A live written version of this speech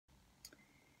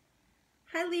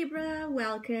Hi Libra,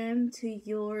 welcome to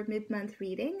your mid-month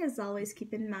reading. As always,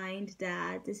 keep in mind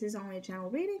that this is only a general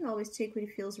reading. Always check what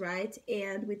feels right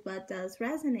and with what does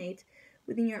resonate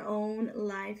within your own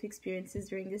life experiences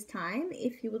during this time.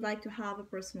 If you would like to have a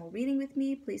personal reading with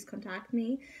me, please contact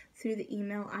me through the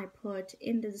email I put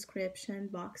in the description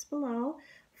box below.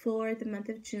 For the month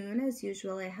of June, as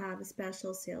usual, I have a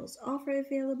special sales offer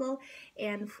available,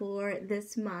 and for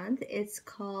this month it's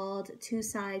called Two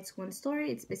Sides, One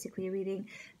Story. It's basically a reading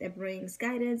that brings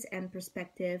guidance and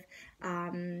perspective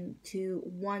to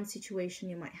one situation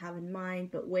you might have in mind,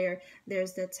 but where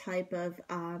there's the type of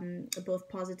both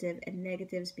positive and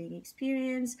negatives being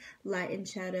experienced, light and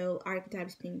shadow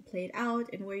archetypes being played out,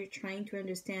 and where you're trying to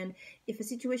understand if a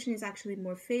situation is actually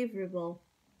more favorable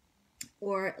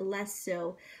or less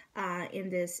so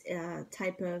in this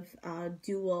type of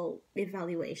dual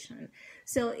evaluation.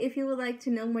 So if you would like to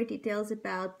know more details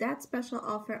about that special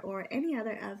offer or any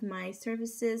other of my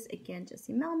services, again,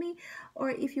 just email me. Or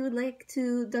if you would like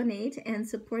to donate and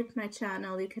support my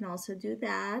channel, you can also do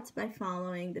that by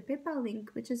following the PayPal link,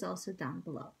 which is also down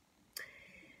below.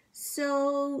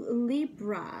 So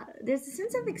Libra, there's a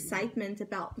sense of excitement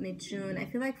about mid-June. I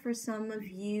feel like for some of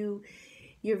you,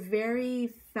 you're very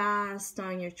fast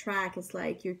on your track. It's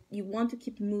like you want to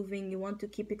keep moving, you want to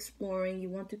keep exploring,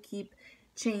 you want to keep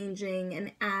changing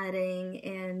and adding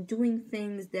and doing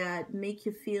things that make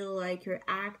you feel like you're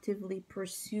actively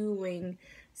pursuing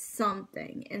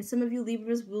something. And some of you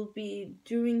Libras will be,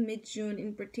 during mid-June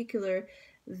in particular,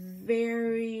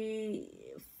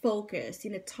 very focused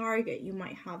in a target you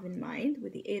might have in mind.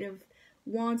 With the Eight of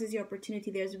Wands is your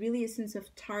opportunity. There's really a sense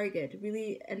of target,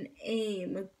 really an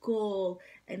aim, a goal,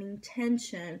 an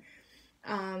intention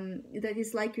that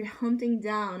is like you're hunting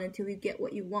down until you get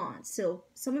what you want. So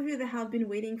some of you that have been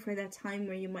waiting for that time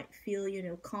where you might feel,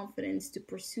 confidence to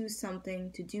pursue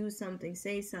something, to do something,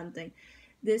 say something,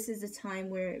 this is the time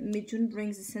where mid-June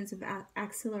brings a sense of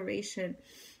acceleration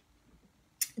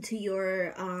to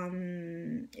your,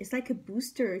 it's like a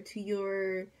booster to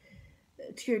your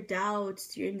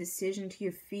doubts, to your indecision, to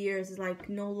your fears. It's like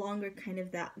no longer kind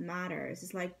of that matters.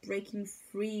 It's like breaking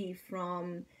free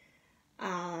from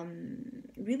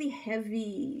really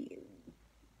heavy.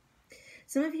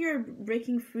 Some of you are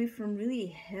breaking free from really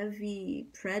heavy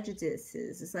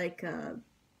prejudices. It's like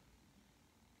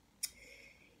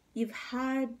you've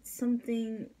had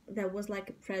something that was like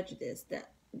a prejudice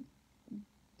that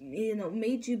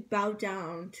made you bow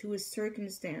down to a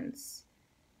circumstance,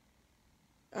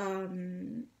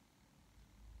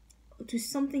 to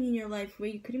something in your life where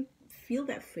you couldn't feel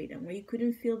that freedom, where you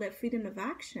couldn't feel that freedom of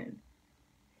action.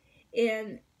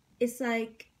 And it's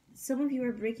like some of you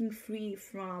are breaking free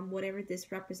from whatever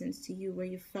this represents to you, where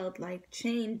you felt like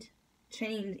chained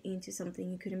into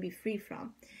something you couldn't be free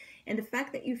from. And the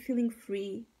fact that you're feeling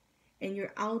free and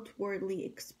you're outwardly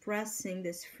expressing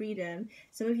this freedom,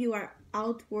 some of you are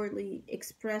outwardly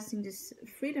expressing this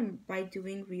freedom by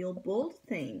doing real bold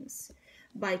things,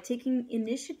 by taking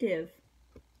initiative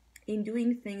in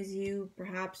doing things you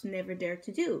perhaps never dared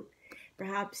to do.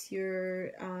 Perhaps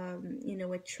you're,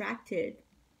 attracted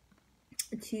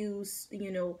to,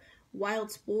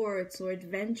 wild sports or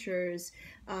adventures,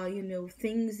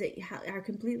 things that are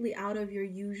completely out of your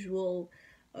usual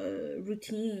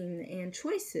routine and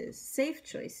choices, safe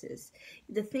choices.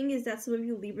 The thing is that some of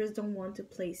you Libras don't want to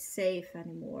play safe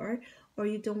anymore, or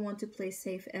you don't want to play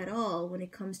safe at all when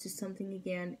it comes to something,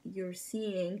 again, you're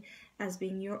seeing as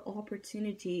being your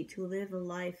opportunity to live a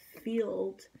life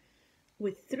filled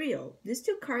with thrill. These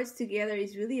two cards together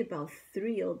is really about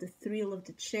thrill, the thrill of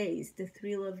the chase, the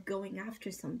thrill of going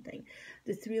after something,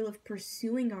 the thrill of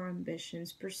pursuing our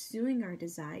ambitions, pursuing our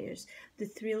desires, the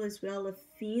thrill as well of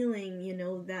feeling,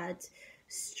 that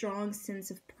strong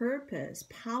sense of purpose,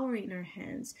 power in our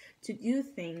hands to do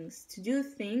things, to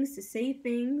say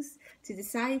things, to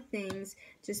decide things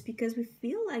just because we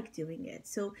feel like doing it.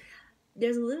 So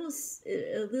there's there's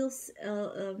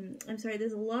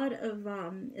a lot of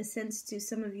a sense to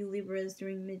some of you Libras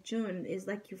during mid-June is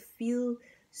like you feel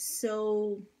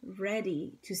so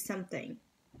ready to something,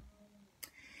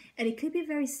 and it could be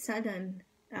very sudden,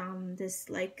 this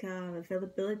like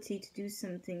availability to do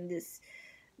something, this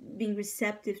being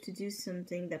receptive to do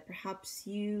something that perhaps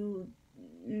you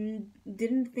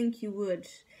didn't think you would.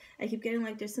 I keep getting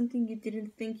like there's something you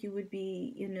didn't think you would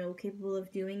be, capable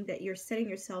of doing that you're setting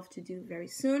yourself to do very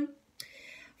soon.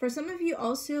 For some of you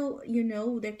also,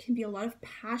 there can be a lot of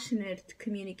passionate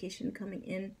communication coming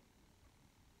in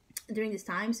during this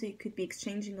time. So you could be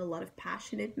exchanging a lot of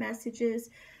passionate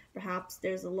messages. Perhaps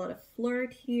there's a lot of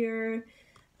flirt here.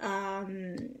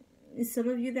 Some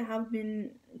of you that have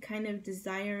been kind of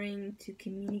desiring to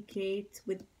communicate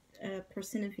with a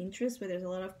person of interest, where there's a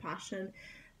lot of passion,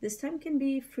 this time can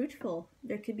be fruitful.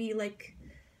 There could be like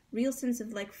real sense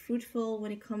of like fruitful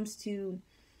when it comes to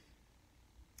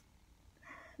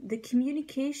the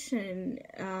communication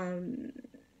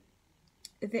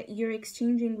that you're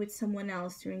exchanging with someone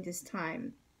else during this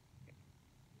time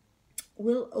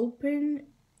will open,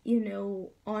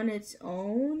 on its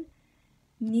own,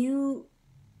 new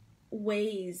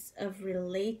ways of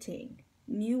relating,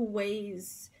 new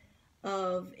ways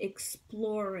of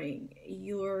exploring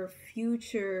your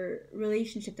future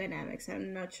relationship dynamics.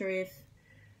 I'm not sure if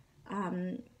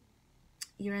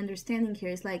your understanding here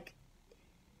is like,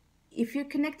 if you're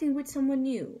connecting with someone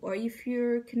new, or if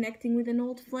you're connecting with an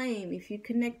old flame, if you're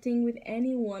connecting with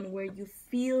anyone where you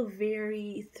feel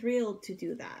very thrilled to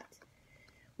do that,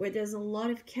 where there's a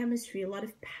lot of chemistry, a lot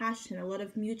of passion, a lot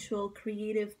of mutual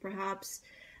creative, perhaps,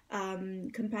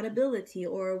 compatibility,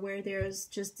 or where there's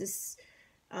just this,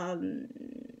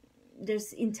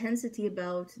 there's intensity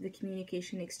about the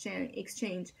communication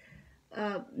exchange.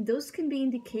 Those can be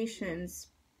indications,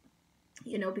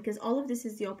 because all of this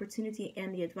is the opportunity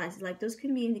and the advice. Like, those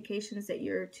can be indications that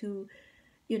you're to,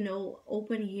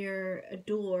 open here a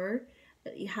door,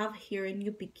 that you have here a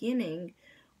new beginning,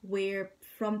 where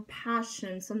from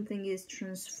passion something is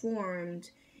transformed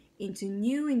into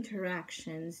new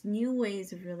interactions, new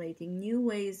ways of relating, new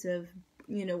ways of,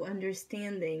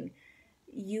 understanding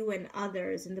you and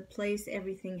others and the place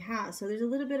everything has. So there's a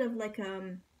little bit of like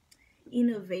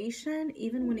innovation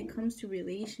even when it comes to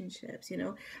relationships,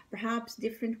 perhaps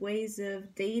different ways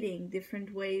of dating,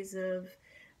 different ways of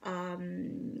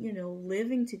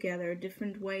living together,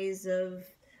 different ways of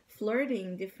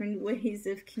flirting, different ways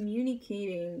of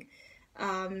communicating,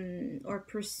 or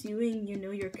pursuing,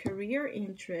 your career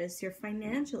interests, your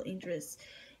financial interests,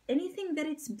 anything that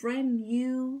it's brand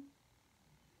new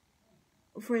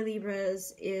for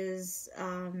Libras is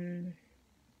how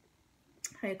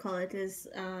you call it,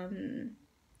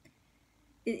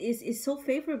 is so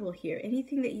favorable here.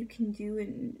 Anything that you can do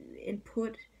and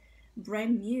put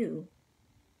brand new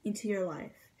into your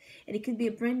life. And it could be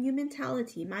a brand new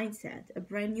mentality, mindset, a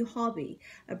brand new hobby,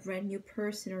 a brand new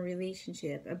person or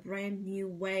relationship, a brand new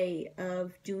way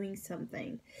of doing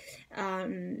something.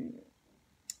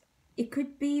 It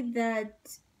could be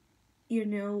that,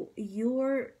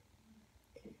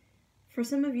 for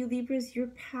some of you Libras, your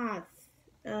path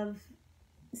of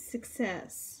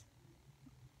success,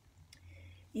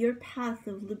 your path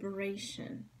of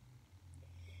liberation,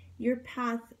 your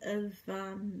path of,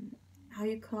 how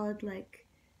you call it, like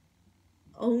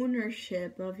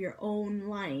ownership of your own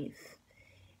life,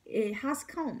 it has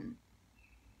come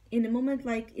in a moment.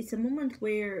 Like, it's a moment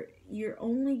where you're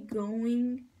only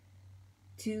going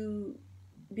to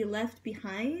be left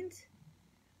behind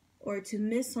or to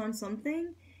miss on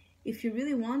something if you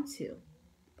really want to.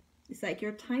 It's like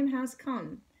your time has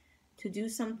come to do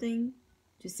something,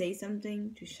 to say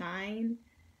something, to shine,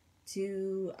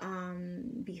 to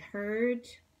be heard,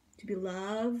 to be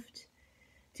loved,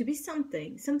 to be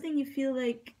something you feel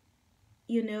like,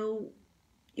 you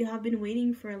have been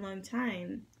waiting for a long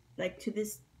time, like to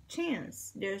this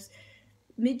chance. There's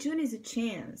mid-June is a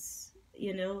chance,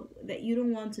 that you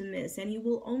don't want to miss, and you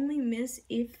will only miss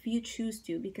if you choose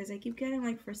to, because I keep getting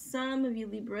like, for some of you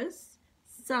Libras,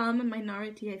 some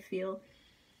minority, I feel,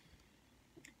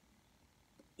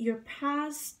 your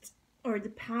past or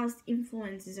the past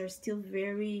influences are still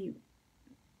very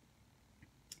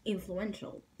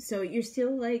influential. So you're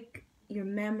still like, your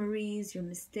memories, your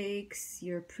mistakes,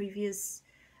 your previous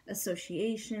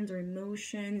associations or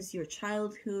emotions, your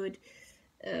childhood,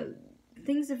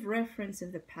 things of reference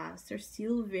of the past are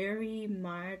still very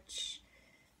much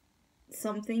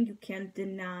something you can't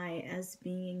deny as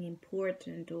being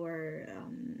important, or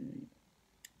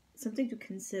something to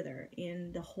consider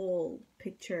in the whole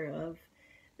picture of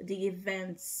the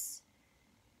events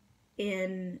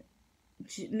in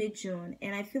mid-June.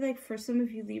 And I feel like for some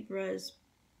of you Libras,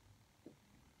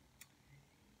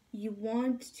 you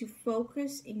want to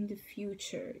focus in the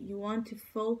future. You want to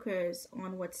focus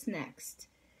on what's next.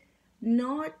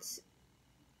 Not,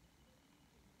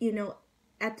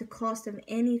 at the cost of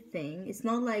anything. It's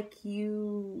not like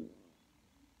you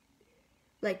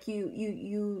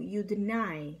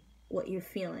deny what you're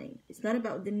feeling. It's not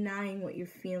about denying what you're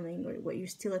feeling or what you're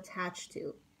still attached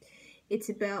to. It's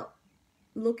about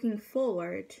looking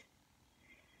forward,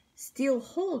 still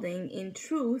holding in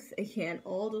truth, again,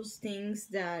 all those things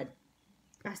that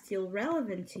are still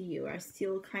relevant to you, are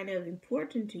still kind of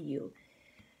important to you.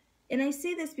 And I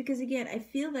say this because, again, I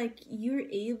feel like you're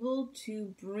able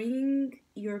to bring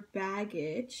your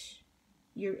baggage,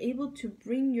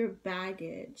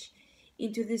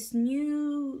 into this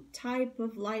new type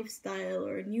of lifestyle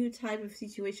or new type of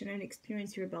situation and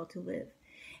experience you're about to live,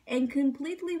 and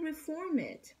completely reform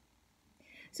it.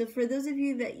 So for those of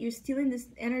you that you're still in this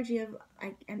energy of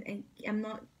I'm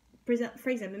not, for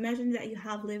example, imagine that you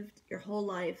have lived your whole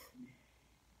life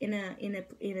in a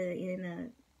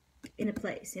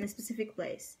place, in a specific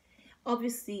place.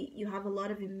 Obviously, you have a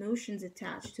lot of emotions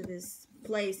attached to this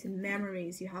place and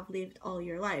memories you have lived all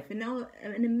your life. And now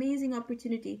an amazing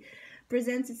opportunity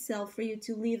presents itself for you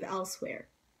to live elsewhere.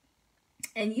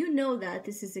 And you know that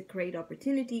this is a great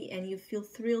opportunity and you feel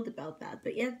thrilled about that.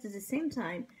 But yet at the same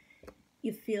time,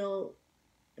 you feel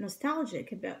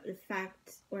nostalgic about the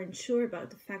fact, or unsure about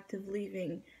the fact of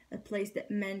leaving a place that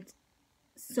meant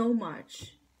so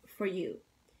much for you.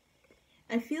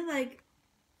 I feel like,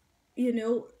 you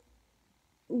know,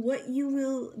 what you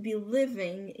will be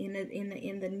living in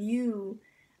the new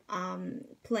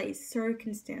place,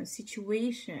 circumstance,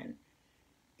 situation,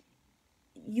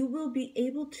 you will be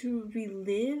able to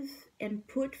relive and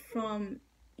put from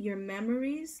your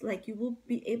memories, like you will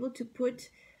be able to put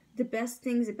the best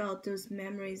things about those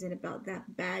memories and about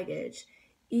that baggage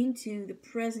into the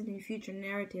present and future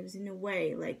narratives in a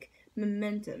way like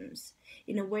momentums,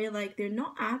 in a way like they're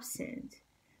not absent,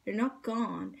 they're not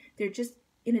gone, they're just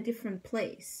in a different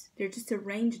place, they're just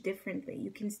arranged differently. You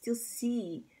can still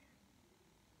see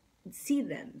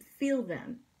them, feel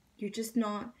them. You're just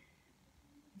not,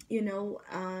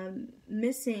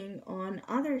 missing on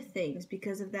other things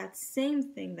because of that same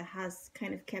thing that has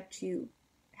kind of kept you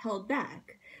held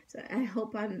back. So I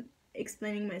hope I'm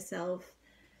explaining myself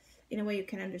in a way you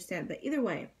can understand. But either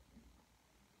way,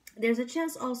 there's a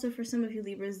chance also for some of you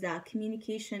Libras that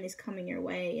communication is coming your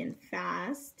way, and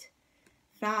fast,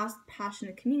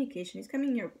 passionate communication is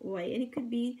coming your way. And it could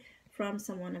be from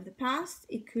someone of the past.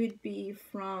 It could be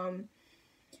from,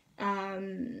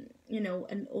 an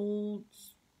old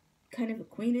kind of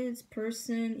acquaintance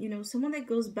person, someone that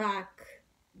goes back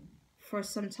for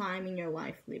some time in your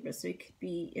life, Libra. So it could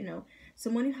be,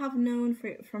 someone you have known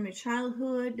from your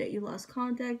childhood that you lost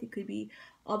contact. It could be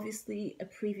obviously a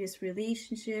previous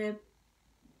relationship,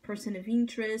 person of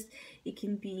interest. It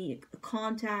can be a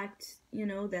contact,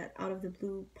 that out of the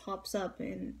blue pops up,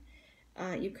 and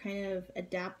you're kind of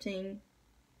adapting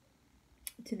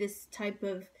to this type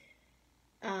of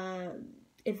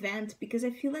event, because I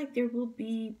feel like there will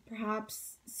be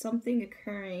perhaps something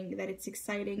occurring that it's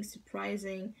exciting,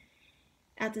 surprising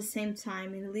at the same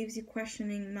time, and it leaves you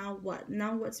questioning, now what?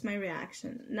 Now what's my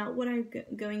reaction? Now what I'm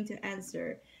going to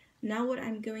answer? Now what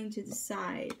I'm going to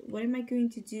decide? What am I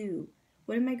going to do?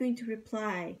 What am I going to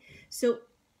reply? So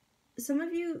some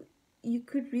of you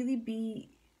could really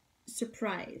be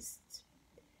surprised.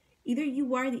 Either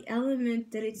you are the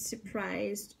element that is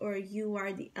surprised, or you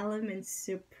are the element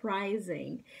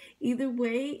surprising. Either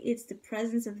way, it's the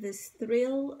presence of this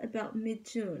thrill about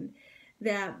mid-June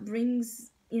that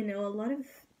brings, a lot of,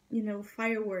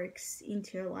 fireworks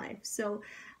into your life. So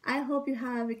I hope you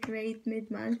have a great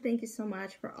mid-month. Thank you so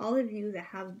much for all of you that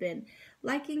have been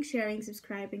liking, sharing,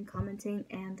 subscribing, commenting,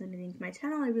 and donating to my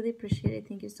channel. I really appreciate it.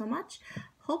 Thank you so much.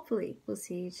 Hopefully, we'll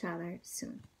see each other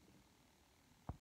soon.